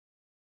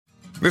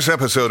This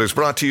episode is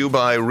brought to you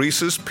by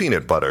Reese's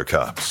Peanut Butter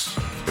Cups.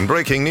 In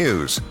breaking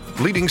news,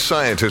 leading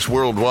scientists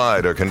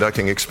worldwide are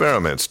conducting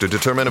experiments to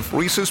determine if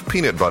Reese's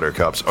Peanut Butter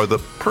Cups are the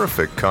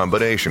perfect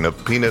combination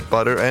of peanut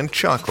butter and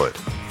chocolate.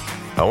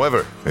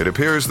 However, it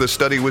appears the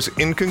study was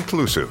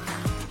inconclusive,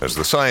 as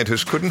the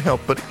scientists couldn't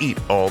help but eat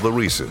all the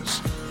Reese's.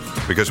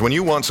 Because when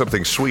you want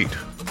something sweet,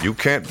 you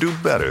can't do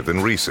better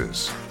than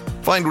Reese's.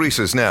 Find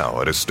Reese's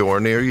now at a store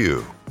near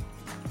you.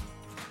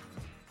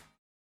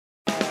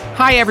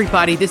 Hi,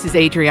 everybody. This is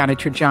Adriana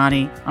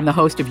Trajani. I'm the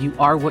host of You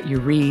Are What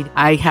You Read.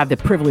 I have the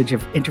privilege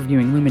of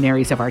interviewing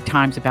luminaries of our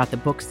times about the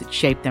books that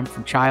shaped them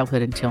from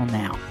childhood until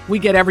now. We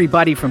get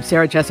everybody from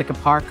Sarah Jessica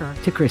Parker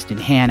to Kristen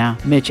Hanna,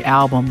 Mitch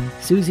Albom,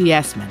 Susie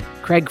Essman,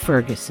 Craig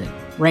Ferguson,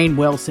 Rainn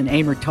Wilson,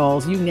 Amor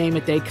Tolls, you name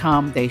it, they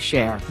come, they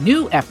share.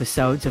 New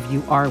episodes of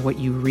You Are What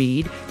You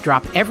Read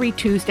drop every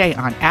Tuesday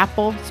on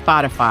Apple,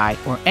 Spotify,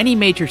 or any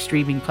major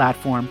streaming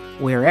platform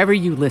wherever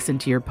you listen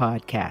to your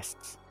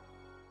podcasts.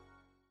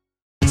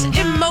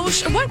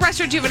 What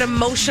restaurant do you have an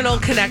emotional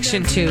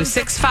connection to?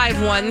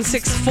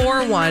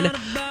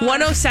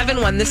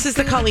 651-641-1071. This is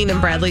the Colleen and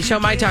Bradley Show,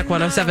 My Talk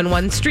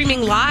 1071,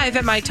 streaming live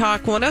at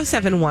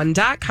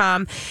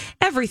MyTalk1071.com.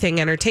 Everything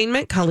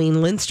Entertainment.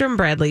 Colleen Lindstrom,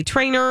 Bradley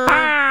Trainer.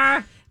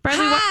 Hi.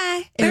 Bradley,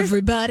 Hi,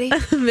 everybody.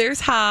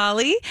 There's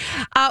Holly.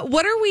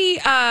 What are we,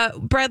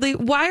 Bradley,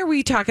 why are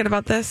we talking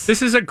about this?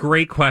 This is a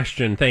great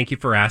question. Thank you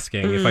for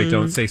asking, if I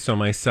don't say so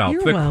myself.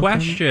 You're the welcome.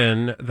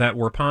 Question that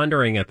we're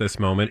pondering at this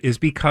moment is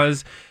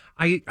because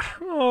I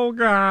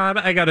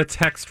got a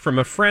text from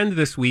a friend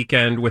this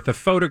weekend with a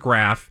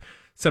photograph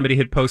somebody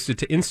had posted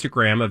to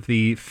Instagram of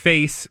the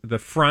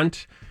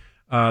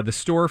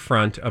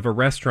storefront of a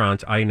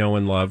restaurant I know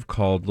and love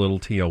called Little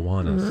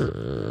Tijuana's.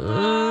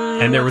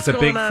 And there was a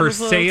big for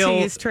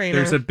sale.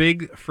 There's a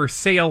big for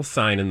sale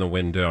sign in the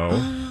window.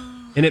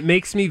 And it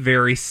makes me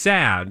very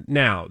sad.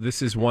 Now,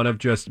 this is one of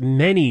just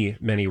many,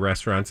 many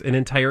restaurants, an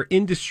entire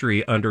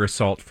industry under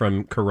assault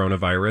from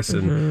coronavirus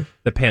and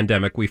the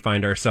pandemic we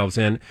find ourselves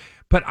in.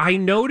 But I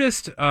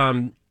noticed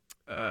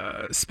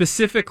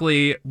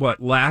specifically,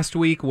 last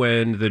week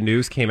when the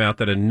news came out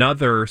that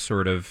another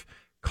sort of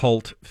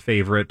cult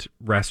favorite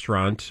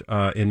restaurant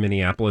in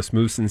Minneapolis,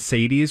 Moose and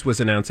Sadie's, was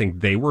announcing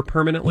they were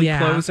permanently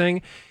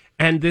closing.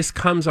 And this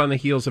comes on the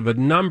heels of a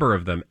number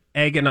of them.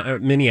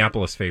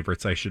 Minneapolis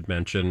favorites, I should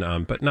mention,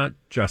 but not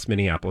just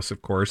Minneapolis,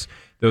 of course.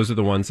 Those are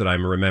the ones that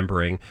I'm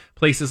remembering.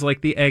 Places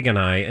like the Egg and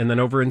I, and then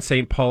over in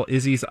St. Paul,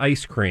 Izzy's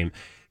Ice Cream.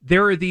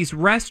 There are these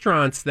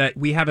restaurants that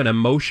we have an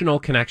emotional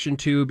connection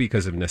to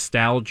because of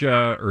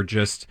nostalgia or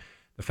just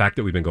the fact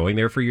that we've been going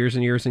there for years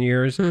and years and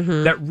years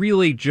that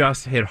really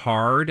just hit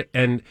hard.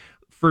 And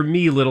for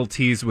me, Little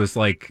T's was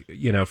like,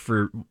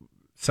 for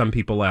some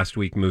people last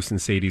week, Moose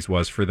and Sadie's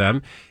was for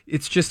them.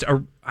 It's just,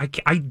 I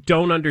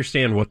don't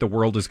understand what the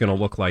world is going to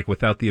look like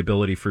without the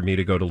ability for me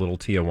to go to Little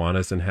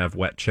Tijuana's and have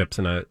wet chips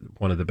and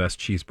one of the best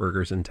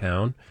cheeseburgers in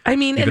town. I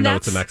mean, even though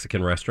it's a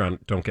Mexican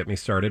restaurant, don't get me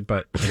started,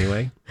 but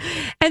anyway.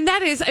 And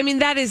that is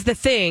the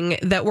thing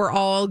that we're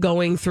all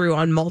going through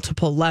on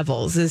multiple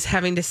levels, is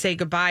having to say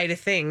goodbye to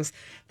things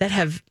that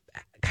have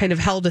kind of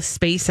held a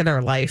space in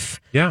our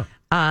life. Yeah.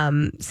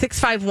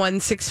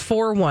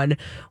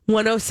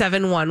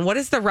 651-641-1071. What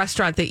is the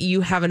restaurant that you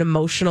have an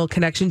emotional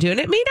connection to? And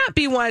it may not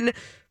be one,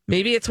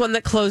 maybe it's one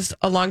that closed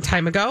a long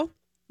time ago.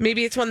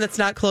 Maybe it's one that's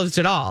not closed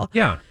at all.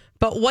 Yeah.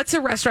 But what's a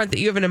restaurant that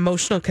you have an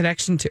emotional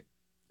connection to?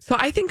 So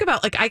I think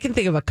about, I can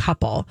think of a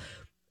couple,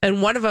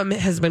 and one of them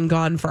has been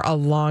gone for a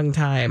long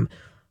time.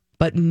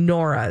 But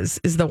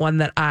Nora's is the one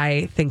that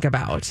I think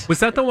about.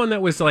 Was that the one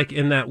that was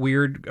in that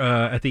weird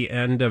at the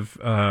end of,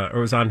 or it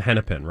was on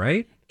Hennepin,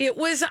 right? It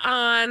was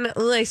on,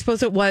 I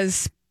suppose it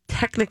was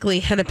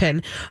technically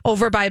Hennepin,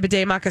 over by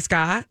Bidet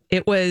Makaska.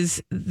 It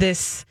was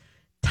this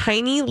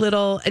tiny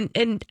little,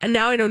 and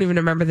now I don't even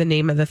remember the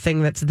name of the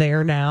thing that's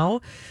there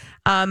now.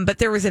 But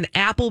there was an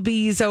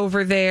Applebee's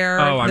over there.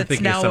 Oh, I'm that's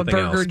thinking now of something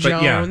a Burger else.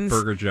 Jones. But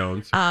yeah, Burger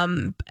Jones.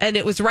 And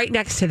it was right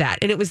next to that.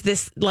 And it was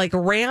this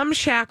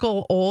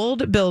ramshackle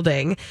old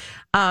building.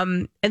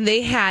 And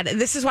they had, and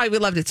this is why we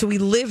loved it. So we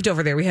lived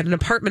over there. We had an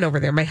apartment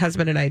over there. My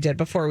husband and I did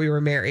before we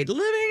were married,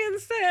 living in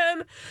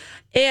sin.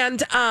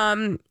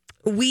 And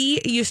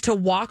we used to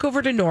walk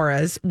over to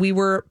Nora's. We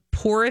were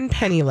poor and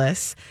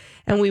penniless,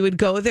 and we would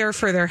go there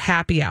for their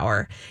happy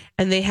hour.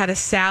 And they had a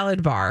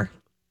salad bar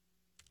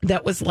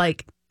that was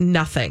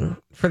nothing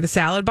for the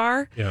salad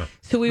bar. Yeah.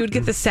 So we would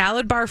get the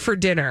salad bar for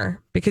dinner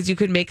because you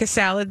could make a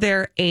salad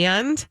there.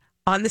 And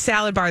on the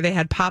salad bar, they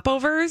had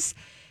popovers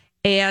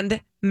and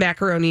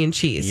macaroni and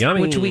cheese,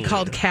 Yummy. Which we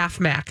called calf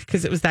mac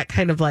because it was that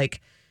kind of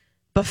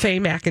buffet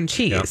mac and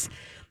cheese. Yep.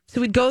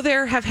 So we'd go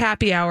there, have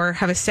happy hour,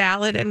 have a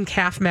salad and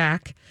calf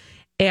mac,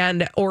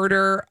 and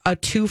order a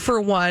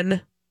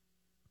 2-for-1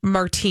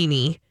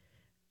 martini.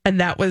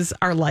 And that was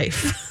our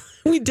life.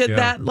 We did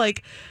that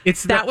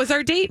that was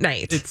our date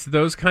night. It's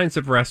those kinds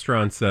of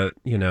restaurants that,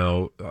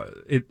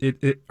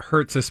 it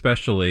hurts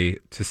especially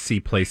to see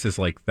places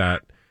like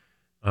that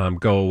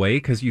go away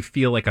because you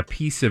feel like a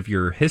piece of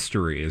your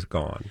history is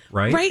gone,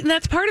 right? Right, and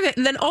that's part of it.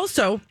 And then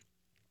also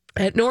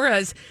at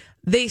Nora's,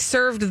 they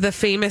served the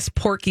famous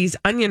Porky's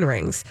onion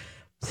rings.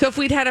 So if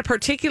we'd had a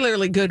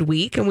particularly good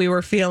week and we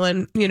were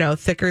feeling,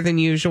 thicker than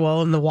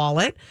usual in the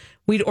wallet,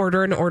 we'd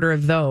order an order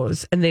of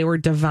those, and they were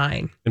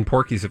divine. And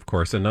Porky's, of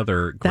course,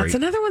 another great, that's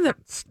another one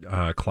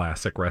that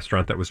classic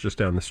restaurant that was just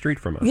down the street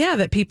from us. Yeah,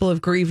 that people have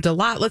grieved a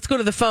lot. Let's go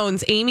to the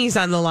phones. Amy's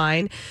on the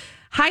line.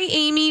 Hi,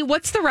 Amy.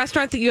 What's the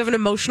restaurant that you have an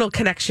emotional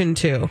connection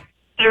to?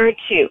 There are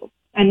two,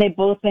 and they've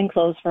both been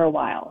closed for a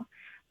while.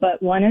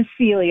 But one is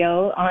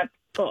Filio on.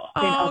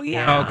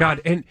 Yeah. Oh,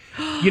 God. And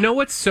you know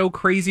what's so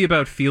crazy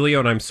about Filio,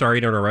 and I'm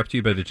sorry to interrupt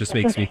you, but it just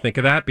makes me think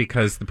of that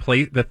because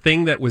the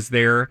thing that was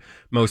there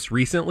most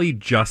recently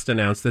just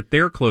announced that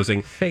they're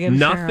closing.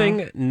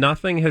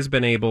 Nothing has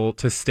been able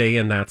to stay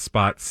in that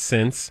spot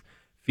since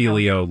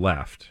Filio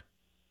left.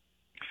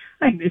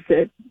 I miss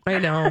it. I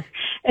know.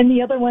 And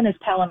the other one is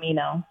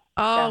Palomino.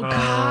 Oh,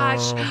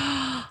 gosh.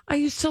 I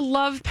used to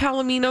love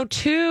Palomino,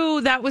 too.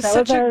 That was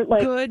such our, a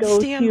good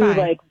go-to,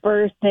 standby.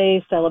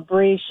 Birthday,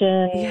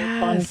 celebration, Yes.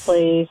 fun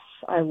place.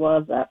 I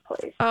love that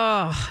place.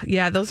 Oh,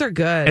 yeah, those are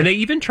good. And they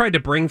even tried to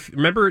bring...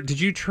 Remember, did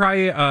you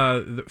try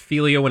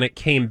Filio when it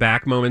came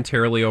back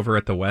momentarily over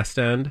at the West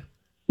End?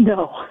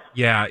 No.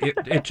 Yeah,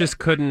 it just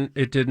couldn't...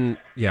 It didn't...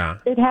 Yeah.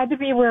 It had to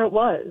be where it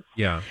was.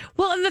 Yeah.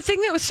 Well, and the thing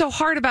that was so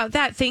hard about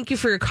that, thank you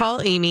for your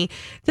call, Amy.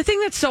 The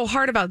thing that's so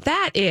hard about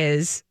that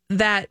is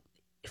that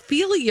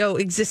Filio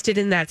existed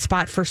in that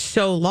spot for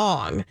so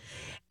long.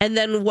 And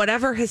then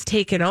whatever has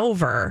taken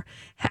over,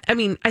 I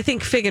mean, I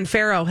think Fig and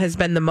Farrow has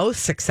been the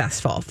most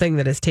successful thing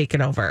that has taken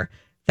over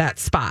that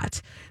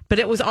spot. But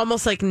it was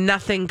almost like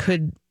nothing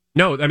could.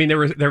 No, I mean,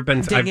 there have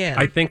been.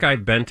 I think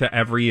I've been to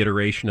every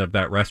iteration of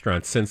that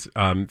restaurant since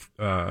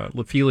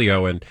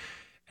Filio, and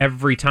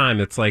every time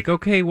it's like,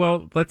 okay,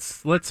 well,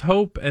 let's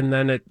hope, and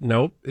then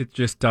it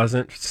just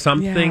doesn't.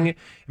 Something. Yeah.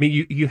 I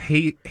mean, you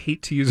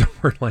hate to use a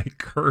word like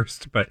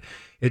cursed, but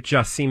it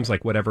just seems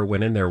like whatever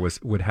went in there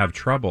would have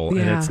trouble,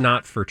 and it's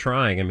not for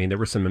trying. I mean, there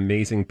were some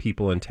amazing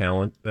people and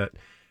talent that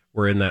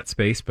were in that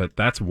space, but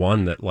that's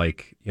one that,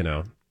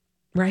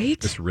 right,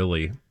 just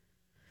really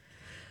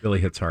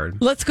hits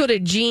hard. Let's go to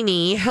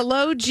Jeannie.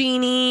 Hello,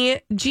 Jeannie.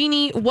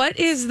 Jeannie, what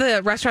is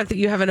the restaurant that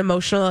you have an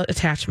emotional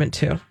attachment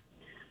to?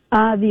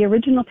 The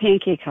original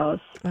Pancake House.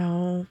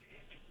 Oh.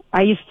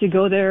 I used to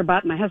go there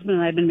my husband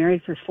and I have been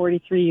married for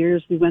 43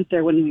 years. We went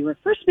there when we were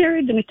first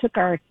married, and we took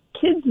our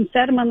kids and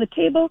sat them on the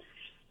table.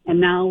 And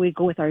now we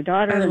go with our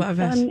daughter and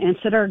son and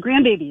sit our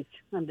grandbabies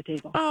on the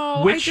table.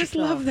 Oh, I just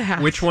love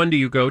that. Which one do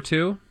you go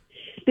to?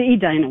 The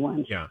Edina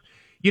one. Yeah.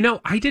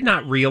 I did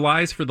not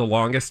realize for the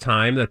longest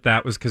time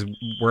that was because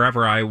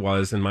wherever I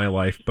was in my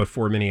life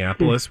before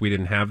Minneapolis, we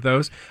didn't have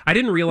those. I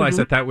didn't realize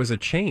that was a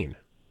chain.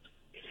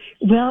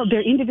 Well,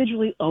 they're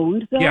individually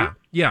owned, though. Yeah.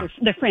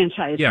 They're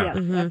franchised. Yeah.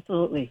 Yes,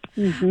 absolutely.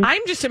 Mm-hmm.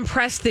 I'm just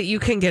impressed that you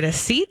can get a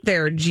seat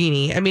there,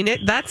 Jeannie. I mean,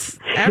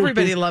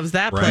 everybody loves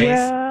that place.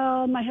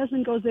 Well, my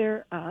husband goes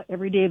there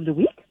every day of the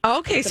week.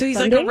 Okay, so he's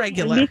Sunday, like a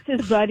regular. He meets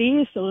his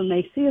buddies, so when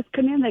they see us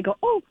come in, they go,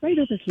 "Oh, right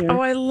over here."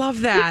 Oh, I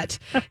love that.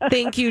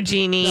 Thank you,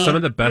 Jeannie. Some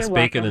of the best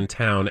bacon in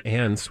town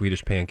and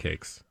Swedish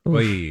pancakes.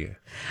 Oy.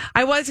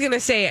 I was going to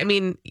say, I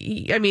mean,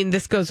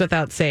 this goes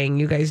without saying.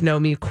 You guys know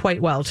me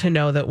quite well to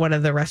know that one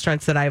of the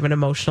restaurants that I have an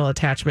emotional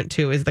attachment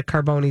to is the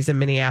Carbonis in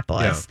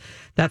Minneapolis. Yeah.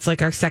 That's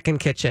like our second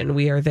kitchen.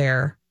 We are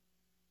there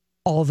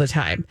all the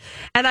time.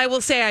 And I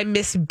will say I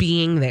miss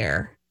being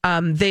there.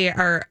 They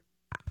are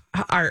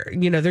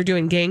they're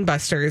doing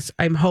gangbusters,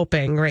 I'm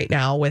hoping right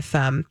now with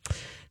the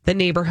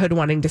neighborhood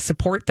wanting to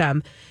support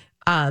them.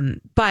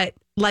 But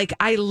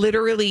I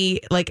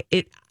literally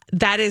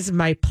that is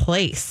my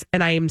place.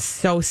 And I am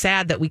so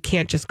sad that we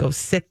can't just go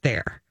sit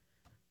there.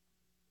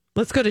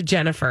 Let's go to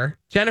Jennifer.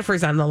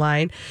 Jennifer's on the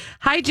line.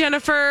 Hi,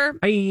 Jennifer.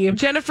 Hi.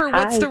 Jennifer,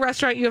 what's the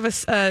restaurant you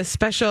have a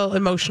special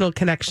emotional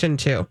connection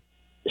to?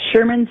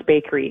 Sherman's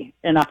Bakery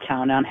in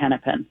Uptown on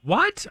Hennepin.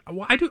 What?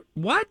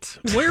 What?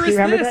 Where is Do you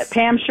remember this? that?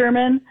 Pam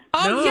Sherman?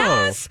 Oh, No.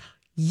 yes.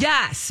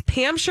 Yes.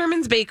 Pam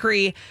Sherman's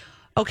Bakery.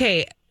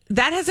 Okay.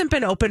 That hasn't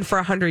been open for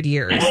 100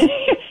 years.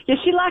 Yeah,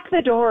 she locked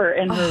the door,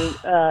 and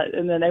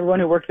and then everyone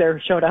who worked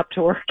there showed up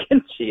to work,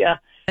 and she,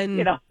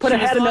 put a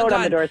note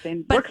on the door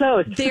saying, "We're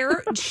closed."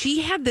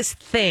 She had this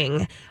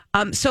thing.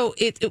 So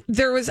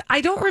there was.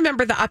 I don't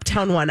remember the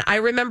Uptown one. I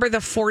remember the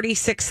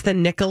 46th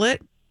and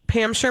Nicollet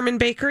Pam Sherman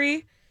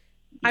Bakery.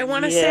 I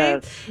want to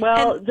say.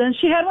 Well, then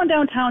she had one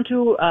downtown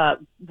too,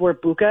 where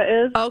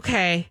Buca is.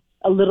 Okay.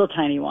 A little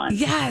tiny one.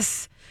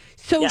 Yes.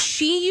 So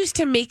she used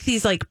to make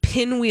these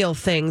pinwheel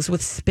things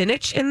with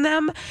spinach in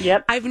them.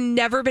 Yep. I've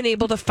never been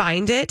able to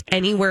find it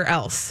anywhere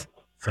else.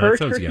 Her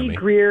turkey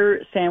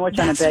Greer sandwich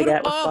on a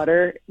baguette with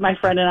butter. My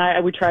friend and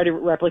I, we try to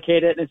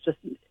replicate it. And it's just,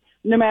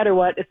 no matter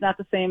what, it's not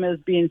the same as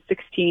being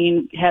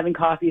 16, having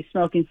coffee,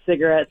 smoking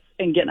cigarettes,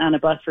 and getting on a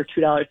bus for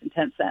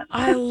 $2.10.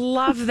 I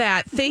love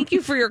that. Thank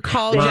you for your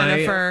call,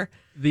 Jennifer.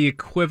 The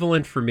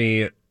equivalent for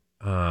me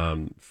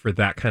for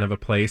that kind of a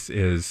place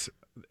is,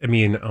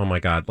 oh my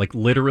God,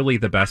 literally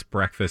the best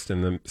breakfast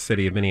in the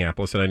city of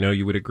Minneapolis. And I know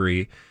you would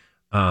agree.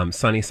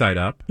 Sunny Side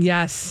Up.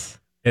 Yes.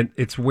 And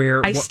it's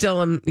where I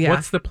still am. Yeah.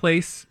 What's the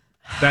place?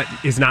 That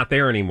is not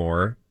there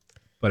anymore,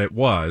 but it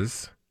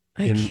was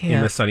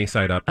in the Sunny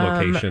Side Up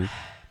location.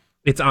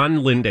 It's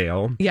on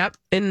Lyndale. Yep,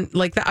 in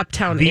like the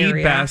uptown area.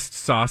 The best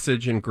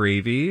sausage and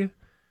gravy.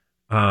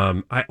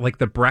 I like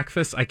the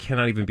breakfast. I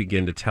cannot even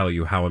begin to tell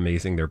you how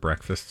amazing their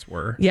breakfasts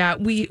were. Yeah,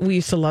 we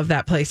used to love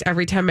that place.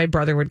 Every time my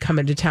brother would come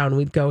into town,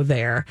 we'd go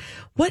there.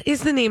 What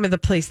is the name of the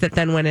place that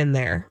then went in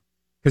there?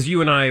 Because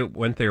you and I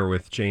went there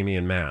with Jamie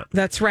and Matt.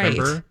 That's right.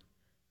 Remember?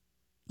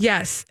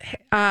 Yes.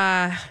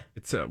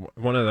 It's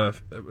one of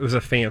the. It was a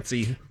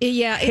fancy.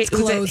 Yeah, it's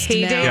closed. Was it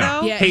Heyday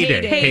now. though? Yeah,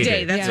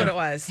 Heyday. That's what it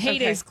was.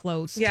 Heyday's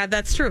closed. Yeah,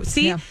 that's true.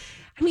 See. Yeah.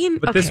 I mean,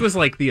 but this was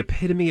like the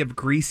epitome of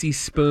greasy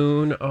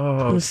spoon.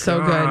 Oh, it was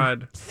so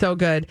good. So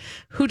good.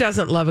 Who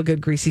doesn't love a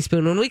good greasy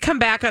spoon? When we come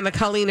back on the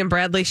Colleen and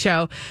Bradley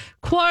Show,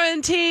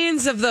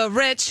 quarantines of the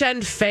rich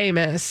and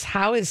famous.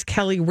 How is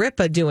Kelly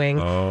Ripa doing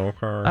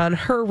on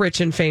her rich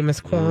and famous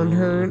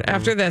quarantine?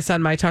 After this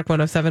on My Talk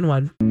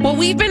 107.1. Well,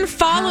 we've been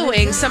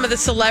following some of the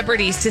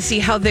celebrities to see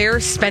how they're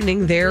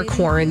spending their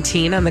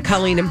quarantine on the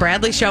Colleen and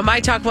Bradley Show. My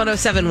Talk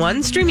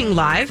 107.1, streaming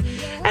live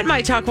at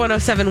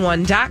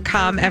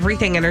MyTalk1071.com.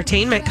 Everything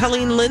Entertainment.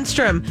 Colleen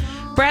Lindstrom,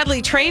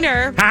 Bradley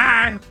Trainer.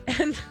 Hi.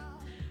 And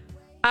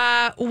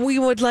we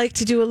would like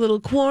to do a little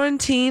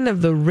quarantine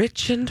of the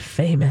rich and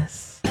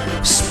famous.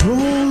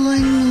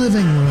 Sprawling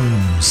living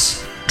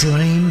rooms,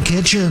 dream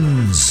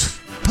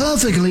kitchens,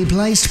 perfectly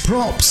placed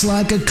props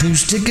like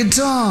acoustic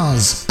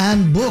guitars,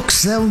 and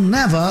books they'll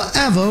never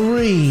ever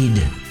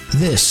read.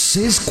 This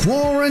is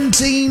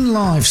Quarantine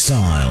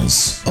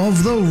Lifestyles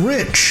of the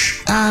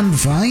Rich and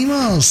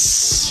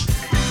Famous.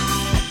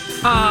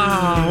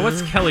 Oh,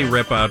 what's Kelly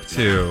Ripa up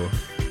to?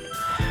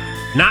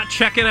 Not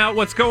checking out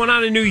what's going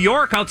on in New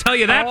York, I'll tell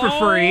you that for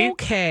free.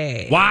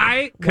 Okay.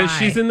 Why? Because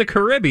she's in the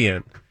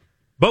Caribbean.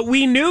 But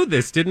we knew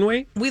this, didn't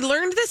we? We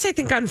learned this, I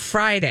think, on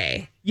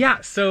Friday.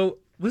 Yeah, so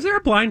was there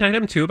a blind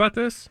item, too, about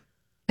this?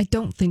 I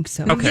don't think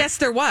so. Okay. Yes,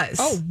 there was.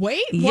 Oh,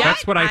 wait. Yeah,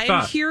 that's what I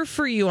thought. I'm here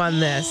for you on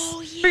this.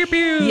 Oh, yeah. Pew,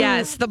 pew.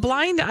 Yes, the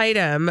blind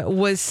item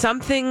was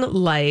something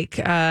like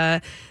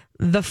the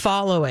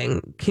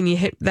following. Can you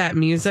hit that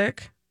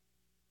music?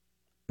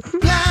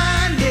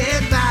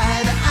 Blinded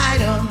by the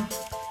item.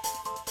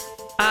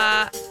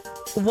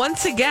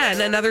 Once again,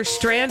 another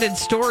stranded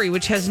story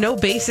which has no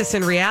basis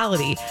in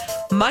reality.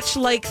 Much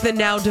like the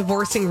now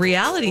divorcing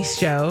reality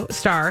show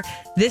star,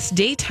 this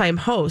daytime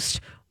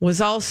host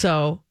was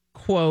also,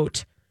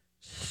 quote,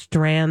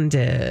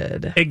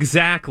 stranded.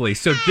 Exactly.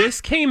 So this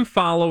came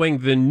following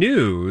the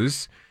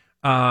news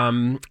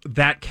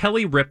that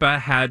Kelly Ripa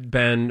had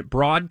been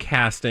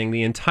broadcasting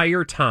the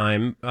entire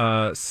time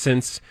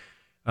since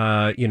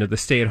the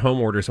stay-at-home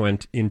orders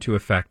went into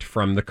effect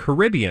from the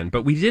Caribbean,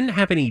 but we didn't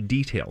have any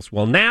details.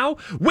 Well, now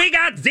we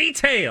got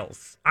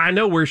details. I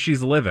know where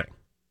she's living.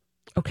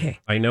 Okay.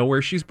 I know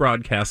where she's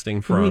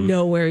broadcasting from. We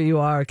know where you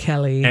are,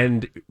 Kelly.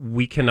 And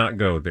we cannot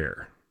go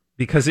there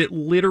because it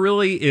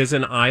literally is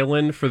an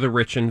island for the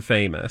rich and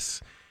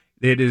famous.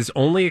 It is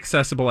only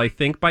accessible, I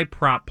think, by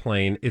prop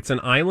plane. It's an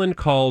island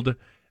called,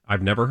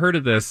 I've never heard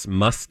of this,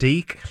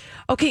 Mustique.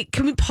 Okay,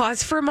 can we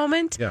pause for a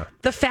moment? Yeah.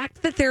 The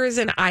fact that there is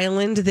an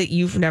island that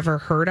you've never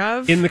heard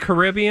of in the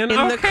Caribbean,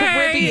 the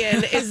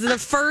Caribbean is the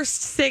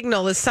first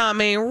signal of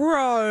something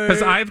right.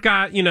 Because I've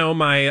got,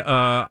 my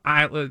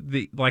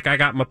I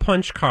got my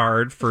punch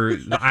card for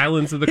the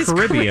islands of the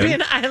Caribbean.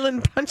 Caribbean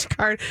island punch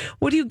card.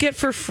 What do you get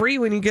for free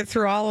when you get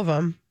through all of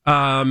them?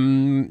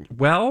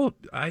 Well,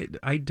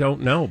 I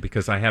don't know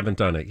because I haven't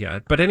done it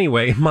yet. But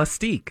anyway,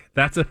 Mustique,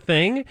 that's a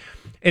thing.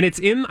 And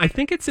I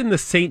think it's in the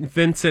St.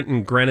 Vincent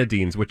and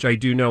Grenadines, which I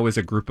do know is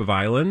a group of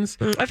islands.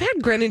 I've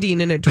had grenadine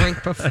in a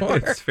drink before.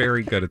 It's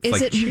very good.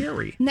 It's like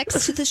cherry.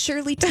 Next to the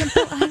Shirley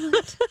Temple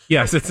Island?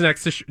 Yes, it's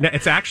next to,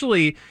 it's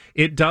actually,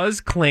 it does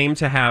claim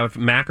to have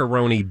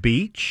Macaroni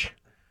Beach.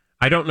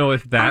 I don't know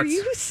if that's. Are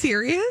you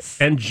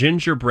serious? And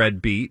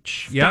Gingerbread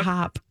Beach.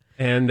 Stop. Yep.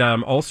 And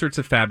all sorts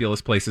of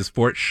fabulous places.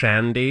 Fort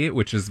Shandy,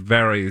 which is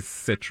very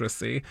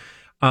citrusy.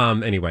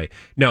 Anyway,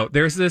 no,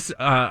 there's this,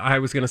 I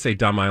was going to say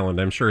dumb island.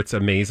 I'm sure it's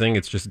amazing.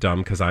 It's just dumb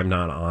because I'm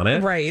not on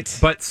it. Right.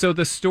 But so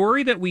the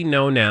story that we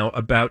know now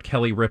about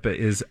Kelly Ripa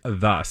is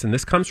thus, and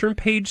this comes from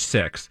Page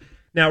 6.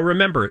 Now,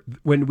 remember,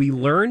 when we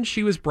learned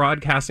she was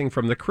broadcasting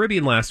from the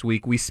Caribbean last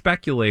week, we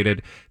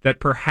speculated that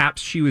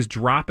perhaps she was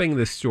dropping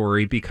this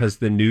story because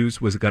the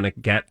news was going to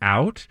get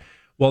out.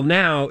 Well,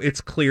 now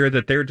it's clear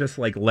that they're just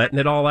like letting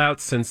it all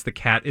out since the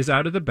cat is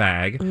out of the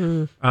bag.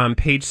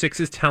 Page 6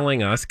 is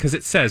telling us, because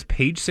it says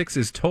Page 6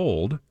 is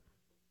told,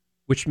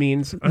 which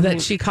means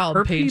she called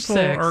her Page people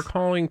 6. are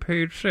calling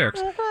Page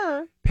 6.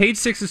 Page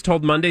 6 is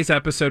told Monday's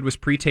episode was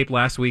pre-taped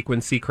last week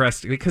when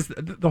Seacrest, because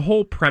the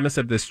whole premise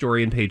of this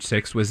story in Page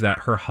 6 was that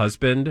her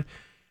husband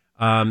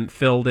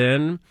filled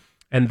in.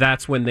 And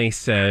that's when they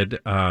said,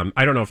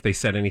 I don't know if they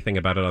said anything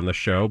about it on the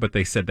show, but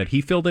they said that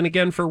he filled in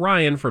again for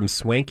Ryan from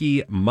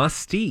swanky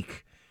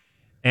Mustique.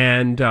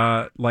 And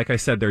like I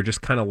said, they're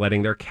just kind of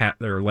letting the cat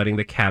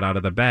out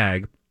of the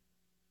bag.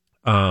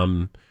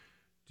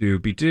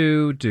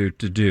 Doobie-doo,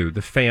 do-do-do,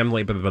 the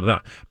family, blah, blah,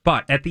 blah.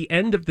 But at the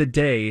end of the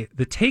day,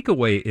 the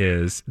takeaway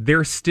is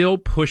they're still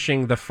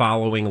pushing the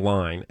following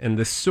line. And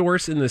the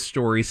source in the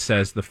story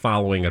says the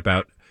following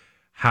about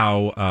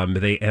how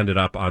they ended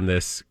up on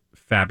this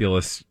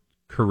fabulous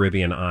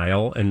Caribbean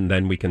isle. And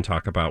then we can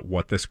talk about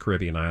what this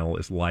Caribbean isle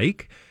is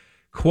like.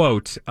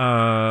 Quote,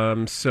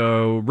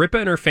 so Ripa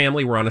and her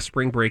family were on a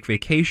spring break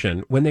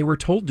vacation when they were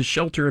told to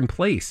shelter in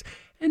place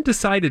and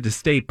decided to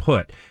stay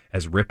put.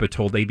 As Ripa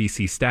told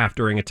ABC staff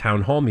during a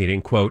town hall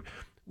meeting, quote,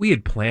 we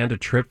had planned a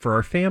trip for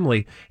our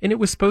family, and it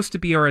was supposed to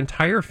be our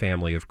entire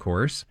family, of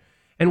course.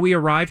 And we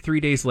arrived 3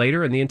 days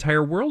later, and the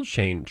entire world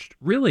changed.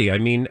 Really, I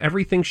mean,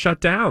 everything shut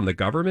down. The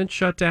government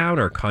shut down.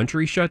 Our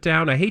country shut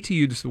down. I hate to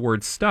use the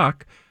word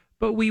stuck,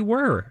 but we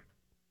were.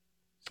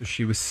 So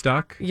she was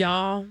stuck.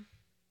 Y'all.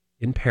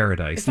 In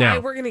paradise. If now, I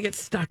were going to get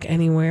stuck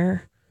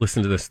anywhere.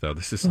 Listen to this, though.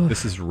 This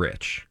is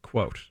rich.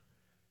 Quote.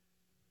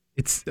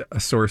 It's a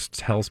source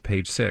tells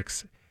Page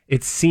 6.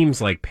 It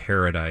seems like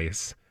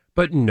paradise,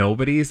 but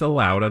nobody's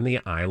allowed on the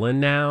island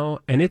now,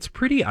 and it's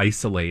pretty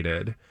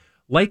isolated.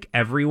 Like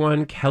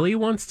everyone, Kelly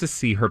wants to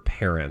see her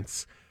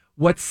parents.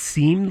 What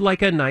seemed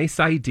like a nice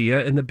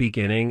idea in the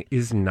beginning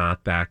is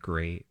not that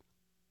great.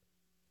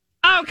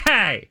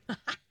 Okay.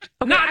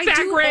 Not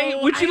that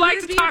great. Would you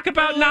like to talk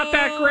about not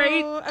that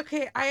great?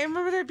 Okay, I am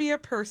going to be a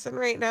person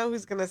right now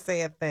who's going to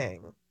say a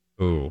thing.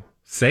 Ooh,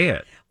 say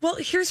it. Well,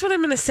 here's what I'm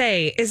going to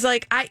say is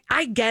like,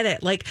 I get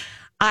it. Like,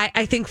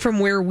 I think from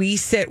where we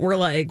sit, we're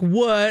like,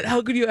 what?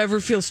 How could you ever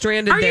feel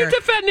stranded there? Are you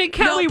defending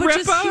Kelly No, but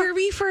Ripa? just hear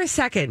me for a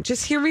second.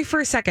 Just hear me for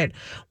a second.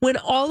 When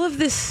all of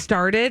this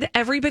started,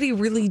 everybody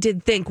really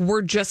did think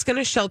we're just going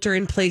to shelter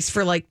in place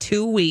for like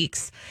 2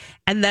 weeks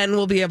and then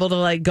we'll be able to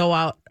like go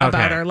out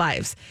about our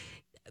lives.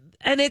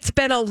 And it's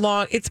been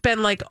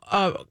like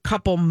a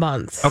couple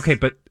months. Okay,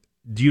 but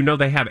do you know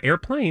they have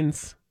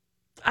airplanes?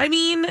 I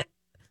mean,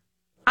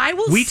 I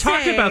will We say,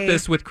 talked about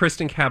this with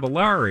Kristen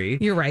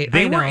Cavallari. You're right.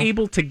 They I know. were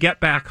able to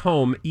get back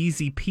home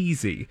easy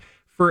peasy.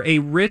 For a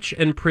rich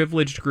and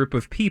privileged group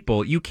of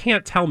people, you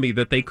can't tell me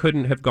that they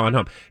couldn't have gone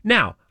home.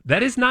 Now,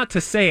 that is not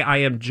to say I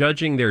am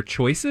judging their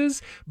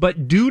choices,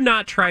 but do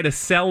not try to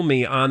sell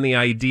me on the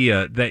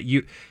idea that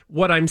you...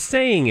 What I'm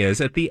saying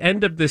is, at the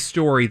end of this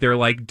story, they're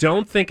like,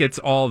 don't think it's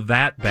all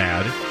that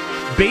bad.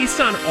 Based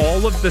on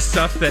all of the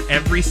stuff that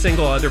every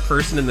single other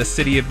person in the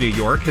city of New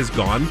York has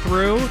gone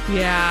through,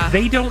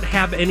 they don't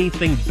have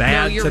anything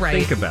bad to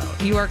right. think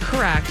about. You are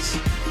correct.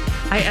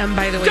 I am,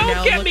 by the way,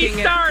 Don't get me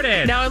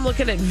started. Now I'm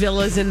looking at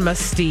villas in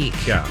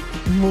Mustique. Yeah.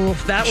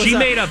 Oof, She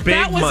made a big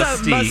that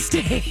was Mustique. a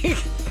mistake.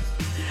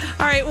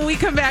 All right, when we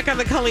come back on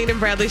the Colleen and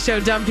Bradley Show,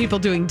 dumb people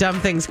doing dumb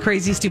things,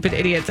 crazy, stupid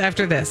idiots,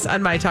 after this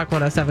on My Talk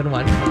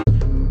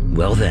 107.1.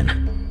 Well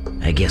then,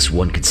 I guess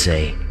one could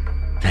say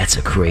that's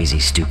a crazy,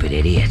 stupid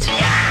idiot.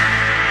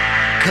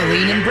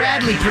 Colleen and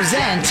Bradley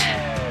present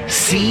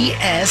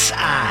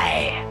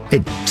CSI.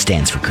 It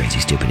stands for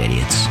Crazy Stupid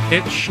Idiots.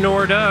 It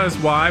sure does.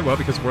 Why? Well,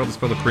 because the world is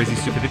full of crazy,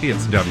 stupid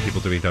idiots. Dumb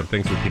people doing dumb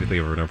things repeatedly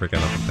over and over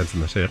again. Often depends on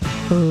the shit.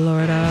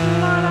 Florida.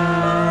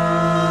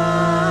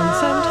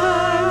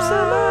 Sometimes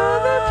some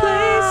other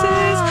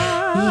places.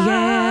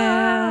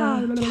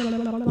 Yeah.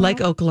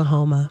 Like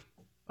Oklahoma.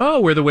 Oh,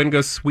 where the wind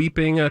goes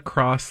sweeping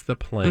across the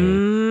plain.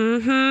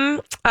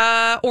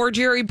 Mm-hmm. Or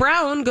Jerry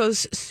Brown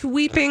goes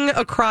sweeping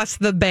across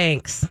the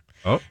banks.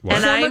 Oh, what?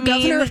 And I mean,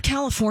 governor of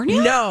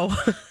California? No.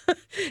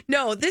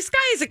 No, this guy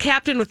is a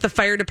captain with the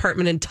fire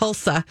department in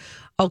Tulsa,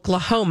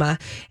 Oklahoma,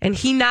 and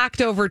he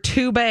knocked over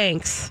 2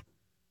 banks.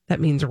 That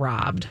means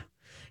robbed.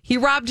 He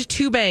robbed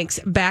 2 banks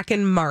back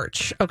in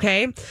March,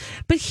 okay?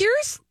 But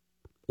here's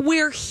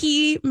where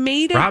he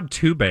made robbed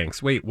 2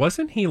 banks. Wait,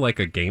 wasn't he like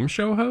a game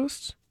show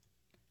host?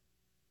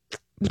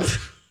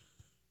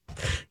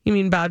 You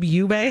mean Bob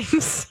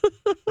Eubanks?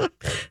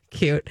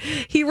 Cute.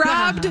 He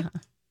robbed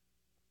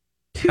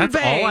 2 That's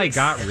banks. all I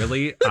got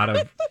really out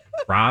of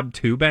robbed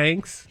 2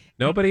 banks?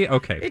 Nobody?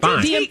 Okay,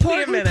 fine. The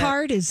important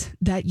part is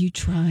that you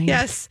tried.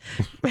 Yes,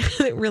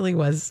 it really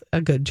was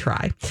a good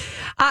try.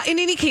 In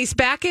any case,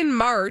 back in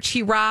March,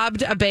 he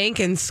robbed a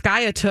bank in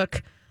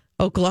Skiatook,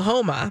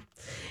 Oklahoma.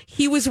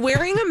 He was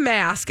wearing a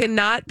mask, and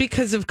not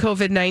because of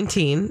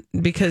COVID-19,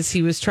 because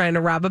he was trying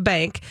to rob a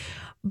bank.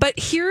 But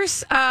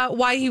here's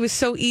why he was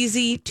so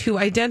easy to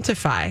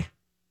identify.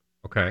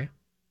 Okay.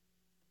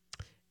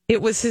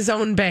 It was his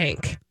own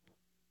bank.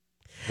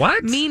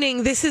 What?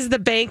 Meaning this is the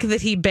bank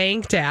that he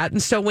banked at.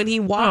 And so when he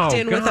walked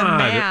in with a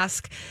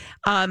mask,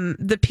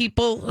 the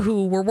people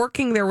who were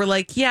working there were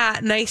like, yeah,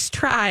 nice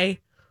try.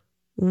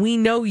 We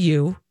know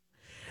you.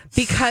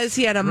 Because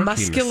he had a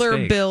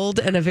muscular build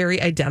and a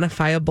very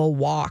identifiable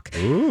walk.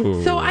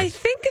 Ooh. So I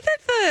think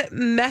that the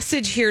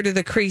message here to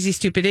the crazy,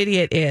 stupid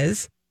idiot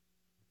is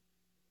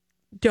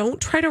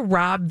don't try to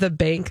rob the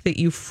bank that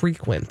you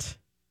frequent.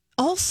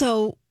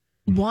 Also,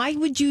 why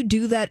would you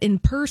do that in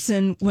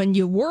person when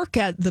you work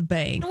at the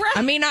bank? Right.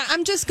 I mean,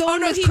 I'm just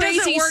going with he crazy.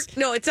 Doesn't work.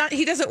 No, it's not.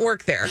 He doesn't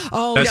work there.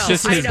 Oh, that's no,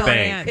 just his I know.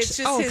 bank. It's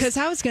just because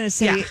I was going to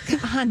say,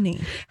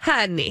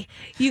 honey,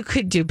 you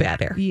could do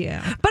better.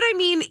 Yeah. But I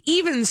mean,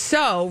 even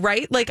so,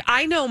 right? Like,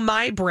 I know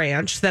my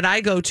branch that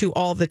I go to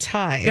all the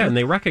time. Yeah, and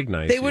they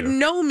recognize They would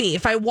know me.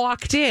 If I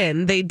walked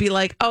in, they'd be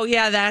like, oh,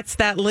 yeah, that's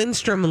that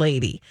Lindstrom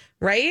lady,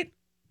 right?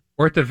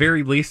 Or at the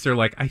very least, they're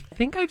like, I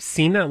think I've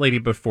seen that lady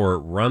before.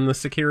 Run the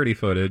security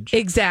footage.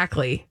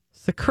 Exactly.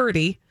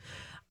 Security.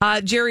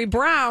 Jerry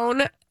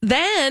Brown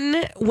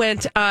then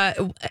went,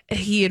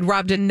 he had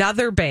robbed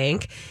another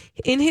bank.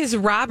 In his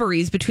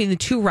robberies, between the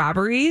two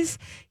robberies,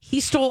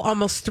 he stole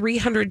almost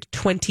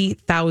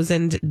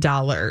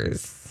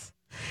 $320,000.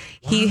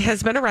 He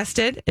has been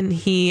arrested, and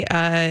he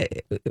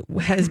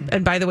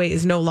and by the way,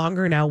 is no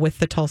longer now with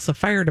the Tulsa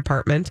Fire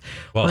Department,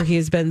 where he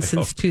has been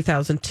since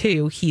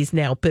 2002. He's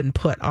now been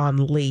put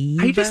on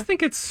leave. I just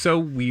think it's so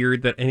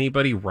weird that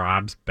anybody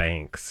robs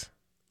banks.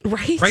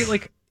 Right? Right?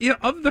 Like,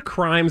 of the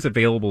crimes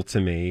available to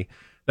me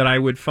that I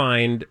would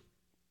find,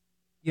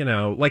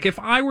 like if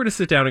I were to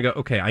sit down and go,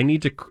 okay, I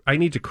need to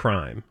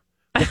crime.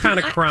 What kind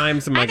of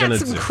crimes am I going to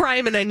do? I got some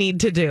crime and I need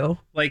to do.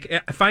 Like,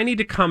 if I need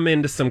to come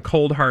into some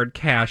cold, hard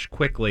cash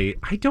quickly,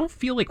 I don't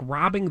feel like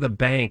robbing the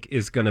bank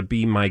is going to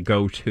be my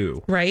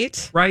go-to.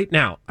 Right? Right?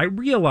 Now, I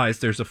realize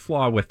there's a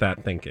flaw with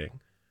that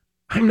thinking.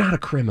 I'm not a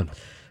criminal.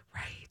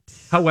 Right.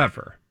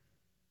 However,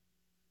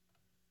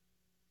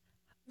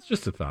 it's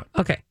just a thought.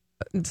 Okay.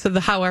 So the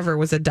however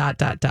was a ...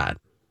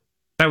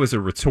 That was a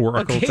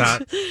rhetorical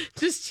dot.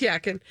 Just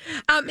checking.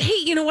 Hey,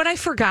 you know what I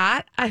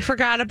forgot? I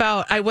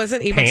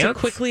wasn't able to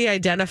quickly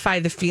identify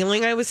the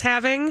feeling I was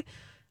having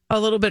a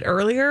little bit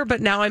earlier,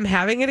 but now I'm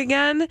having it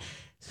again.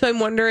 So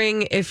I'm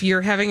wondering if you're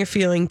having a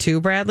feeling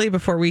too, Bradley,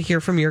 before we hear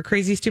from your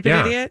crazy,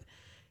 stupid idiot.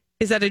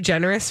 Is that a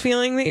generous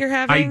feeling that you're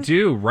having? I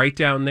do, right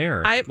down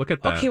there. Look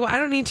at that. Okay, well, I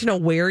don't need to know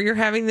where you're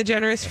having the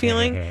generous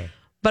feeling,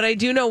 but I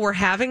do know we're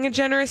having a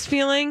generous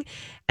feeling.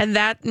 And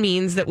that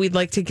means that we'd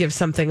like to give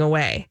something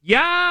away.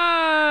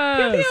 Yes!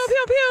 Pew, pew,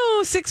 pew,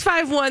 pew.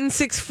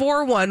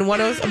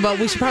 651-641-10. Well,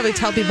 we should probably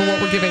tell people what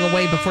we're giving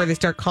away before they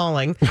start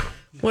calling.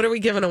 What are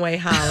we giving away,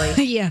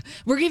 Holly? Yeah,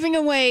 we're giving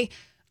away...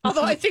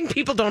 Although I think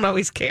people don't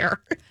always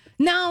care.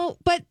 No,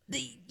 but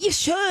you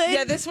should.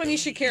 Yeah, this one you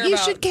should care about. You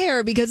should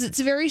care because it's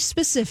very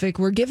specific.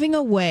 We're giving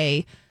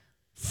away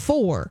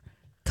 4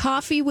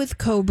 Coffee with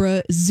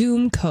Cobra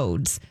Zoom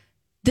codes.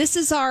 This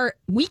is our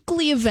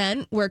weekly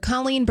event where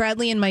Colleen,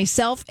 Bradley, and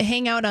myself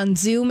hang out on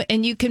Zoom,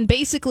 and you can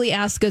basically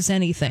ask us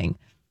anything.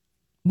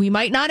 We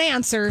might not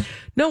answer.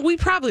 No, we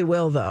probably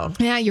will, though.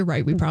 Yeah, you're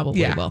right. We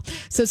probably will.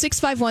 So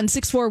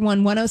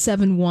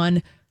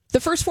 651-641-1071. The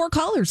first 4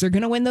 callers are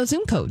going to win those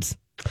Zoom codes.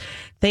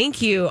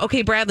 Thank you.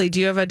 Okay, Bradley, do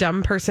you have a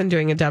dumb person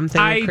doing a dumb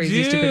thing? I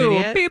crazy, do. Stupid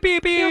idiot? Pew, pew,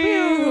 pew.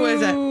 Who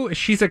is that?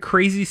 She's a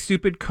crazy,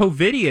 stupid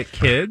COVIDiot,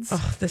 kids.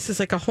 Oh, this is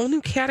like a whole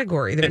new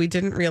category that we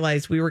didn't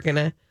realize we were going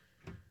to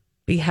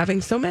be having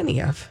so many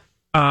of.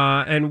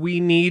 And we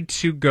need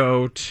to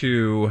go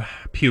to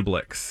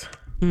Publix.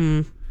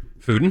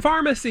 Food and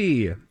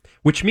Pharmacy,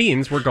 which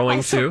means we're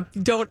going to...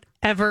 Don't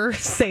ever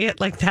say it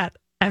like that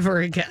ever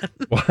again.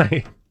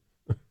 Why?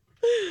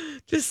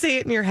 Just say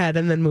it in your head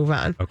and then move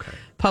on. Okay.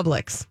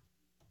 Publix.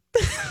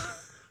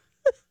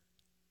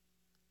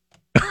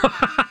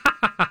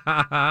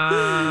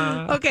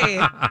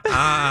 Okay.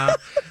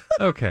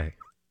 Okay.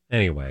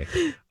 Anyway,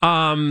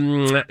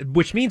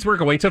 which means we're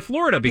going to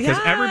Florida because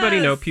everybody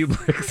knows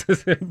Publix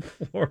is in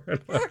Florida.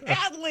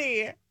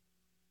 Bradley.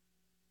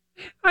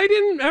 I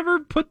didn't ever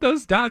put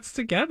those dots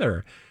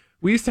together.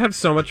 We used to have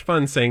so much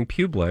fun saying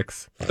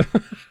Publix.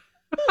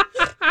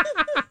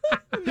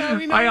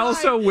 I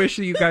also wish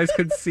that you guys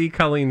could see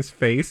Colleen's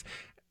face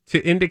to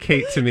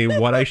indicate to me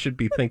what I should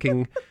be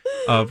thinking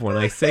of when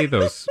I say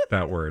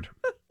that word.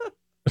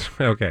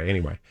 Okay,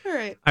 anyway. All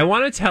right. I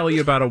want to tell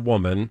you about a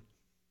woman.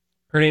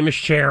 Her name is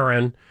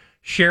Sharon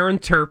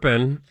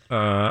Turpin.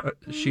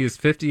 She is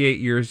 58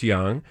 years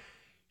young.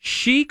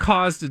 She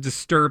caused a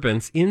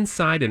disturbance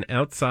inside and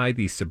outside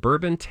the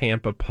suburban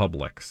Tampa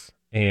Publix.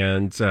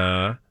 And,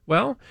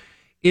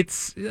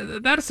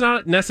 that's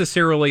not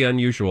necessarily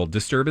unusual.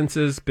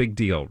 Disturbances, big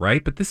deal,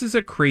 right? But this is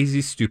a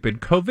crazy, stupid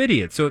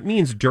COVIDiot. So it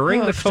means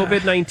during the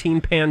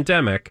COVID-19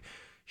 pandemic,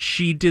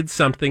 she did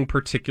something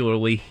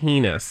particularly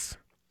heinous.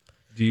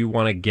 Do you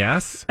want to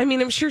guess? I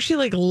mean, I'm sure she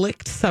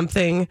licked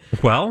something.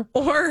 Well,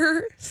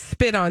 or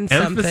spit on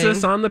something.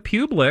 Emphasis on the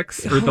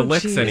Publix, or the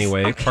licks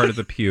anyway, okay. Part of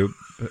the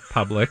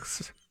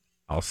Publix.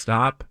 I'll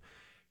stop.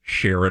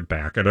 Share it,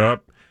 back it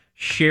up.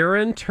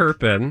 Sharon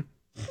Turpin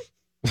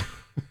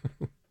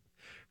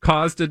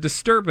caused a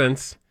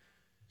disturbance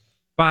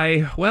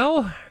by,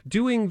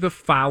 doing the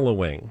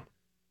following.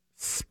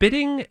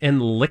 Spitting and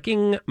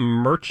licking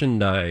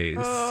merchandise,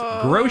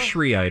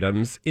 grocery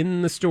items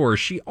in the store.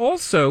 She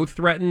also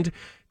threatened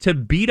to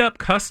beat up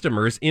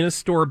customers in a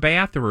store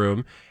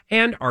bathroom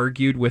and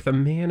argued with a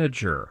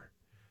manager.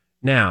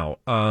 Now,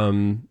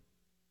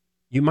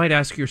 you might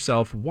ask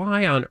yourself,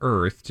 why on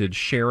earth did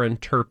Sharon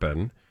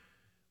Turpin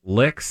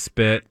lick,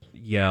 spit,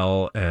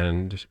 yell,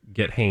 and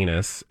get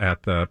heinous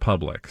at the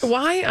Publix.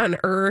 Why on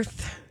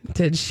earth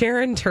did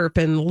Sharon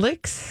Turpin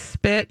lick,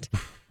 spit,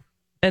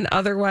 and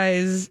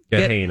otherwise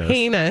get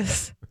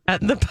heinous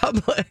at the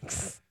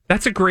Publix?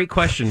 That's a great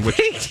question, which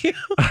Thank you.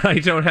 I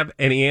don't have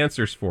any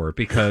answers for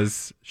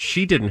because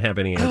she didn't have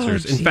any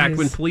answers. In fact,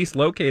 when police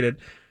located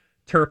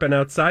Turpin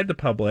outside the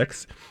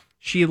Publix,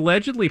 she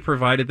allegedly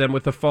provided them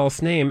with a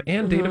false name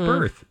and date of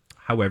birth.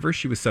 However,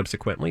 she was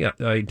subsequently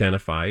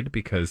identified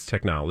because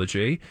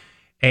technology.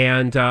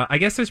 And I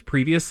guess has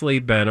previously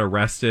been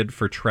arrested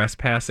for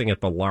trespassing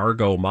at the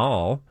Largo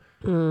Mall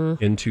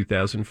in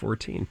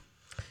 2014.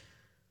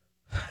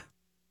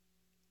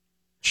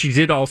 She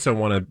did also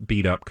want to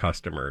beat up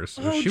customers.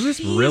 She was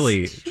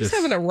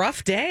having a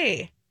rough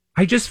day.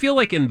 I just feel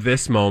like in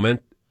this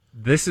moment,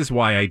 this is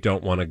why I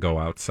don't want to go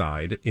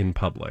outside in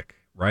public,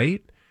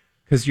 right?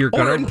 Because you're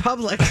going to... Or in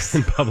Publix.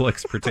 In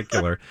Publix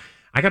particular.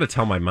 I got to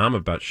tell my mom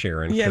about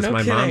Sharon because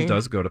my mom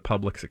does go to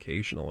Publix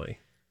occasionally.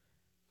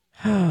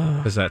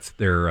 Because that's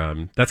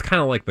their, that's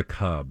kind of like the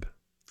Cub.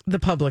 The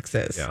Publix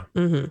is. Yeah.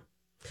 Mm-hmm.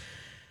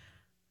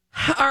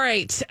 All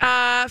right.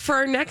 For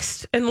our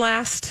next and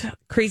last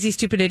crazy,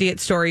 stupid idiot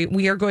story,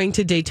 we are going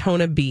to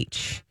Daytona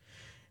Beach.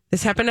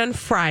 This happened on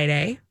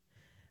Friday.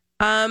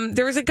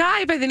 There was a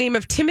guy by the name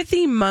of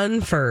Timothy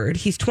Munford.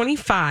 He's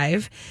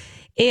 25,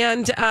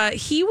 and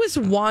he was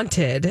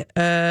wanted.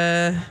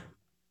 And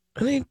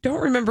I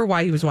don't remember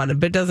why he was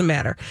wanted, but it doesn't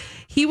matter.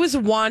 He was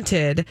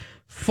wanted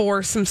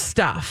for some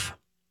stuff,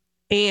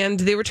 and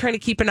they were trying to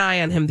keep an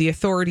eye on him. The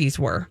authorities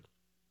were.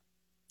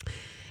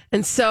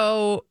 And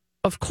so,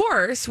 of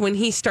course, when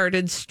he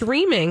started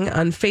streaming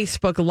on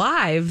Facebook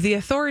Live, the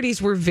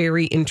authorities were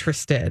very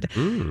interested.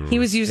 He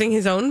was using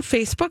his own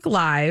Facebook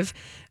Live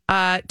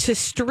to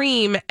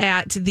stream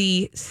at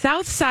the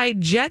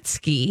Southside Jet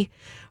Ski,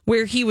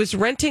 where he was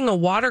renting a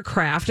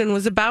watercraft and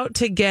was about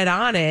to get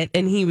on it.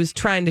 And he was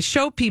trying to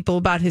show people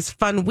about his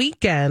fun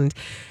weekend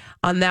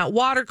on that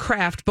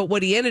watercraft. But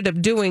what he ended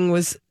up doing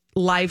was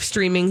live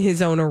streaming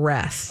his own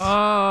arrest.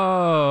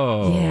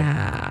 Oh.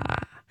 Yeah.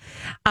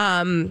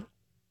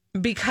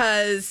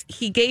 Because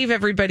he gave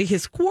everybody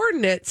his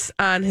coordinates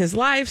on his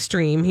live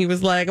stream. He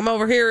was like, I'm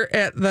over here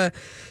at the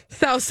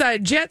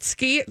Southside Jet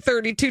Ski at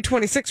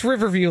 3226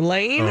 Riverview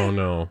Lane. Oh,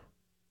 no.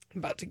 I'm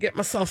about to get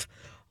myself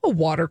a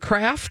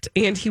watercraft.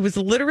 And he was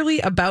literally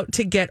about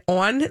to get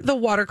on the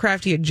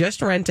watercraft he had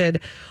just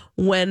rented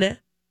when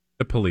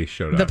the police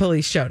showed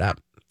up.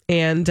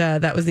 And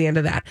that was the end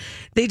of that.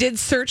 They did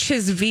search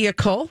his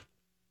vehicle.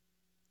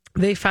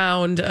 They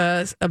found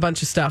a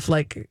bunch of stuff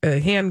like a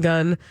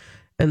handgun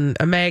and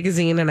a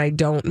magazine, and I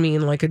don't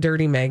mean like a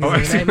dirty magazine. Oh, I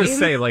was going to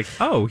say, like,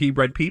 he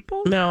read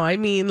people? No, I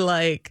mean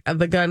like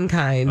the gun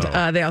kind.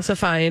 They also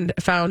found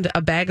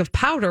a bag of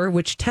powder,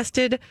 which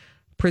tested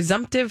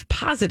presumptive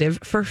positive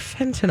for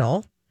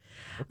fentanyl,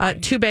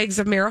 2 bags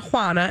of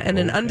marijuana, and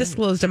an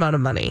undisclosed amount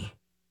of money.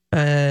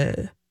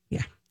 Yeah.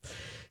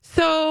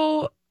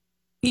 So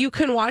you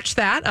can watch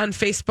that on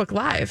Facebook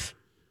Live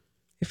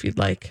if you'd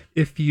like.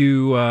 If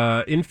you,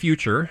 in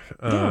future,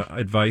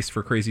 advice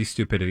for crazy,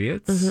 stupid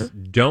idiots,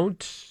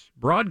 don't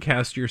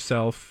broadcast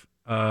yourself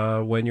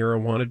when you're a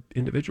wanted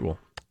individual.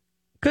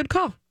 Good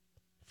call.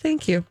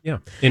 Thank you. Yeah,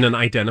 in an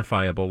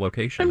identifiable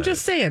location. I'm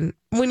just saying,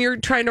 when you're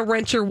trying to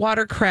rent your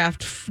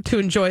watercraft to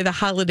enjoy the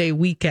holiday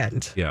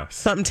weekend,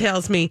 something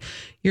tells me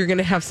you're going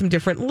to have some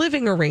different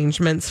living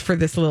arrangements for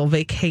this little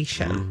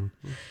vacation.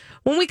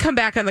 When we come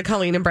back on the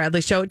Colleen and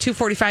Bradley Show at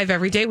 2:45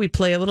 every day, we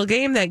play a little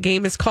game. That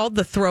game is called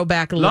the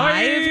Throwback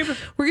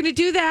Live. We're going to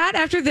do that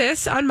after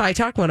this on My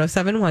Talk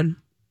 107.1.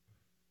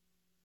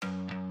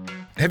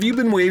 Have you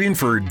been waiting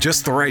for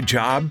just the right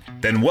job?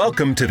 Then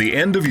welcome to the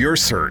end of your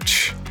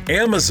search.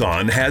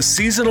 Amazon has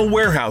seasonal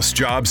warehouse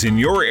jobs in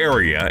your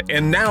area,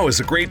 and now is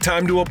a great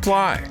time to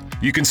apply.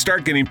 You can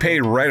start getting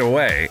paid right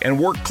away and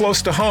work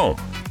close to home.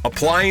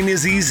 Applying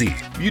is easy.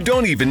 You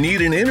don't even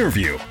need an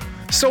interview.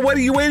 So what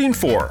are you waiting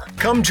for?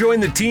 Come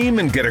join the team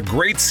and get a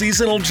great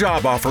seasonal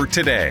job offer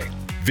today.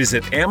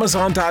 Visit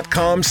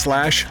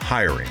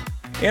Amazon.com/hiring.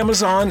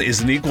 Amazon is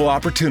an equal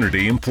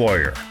opportunity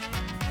employer.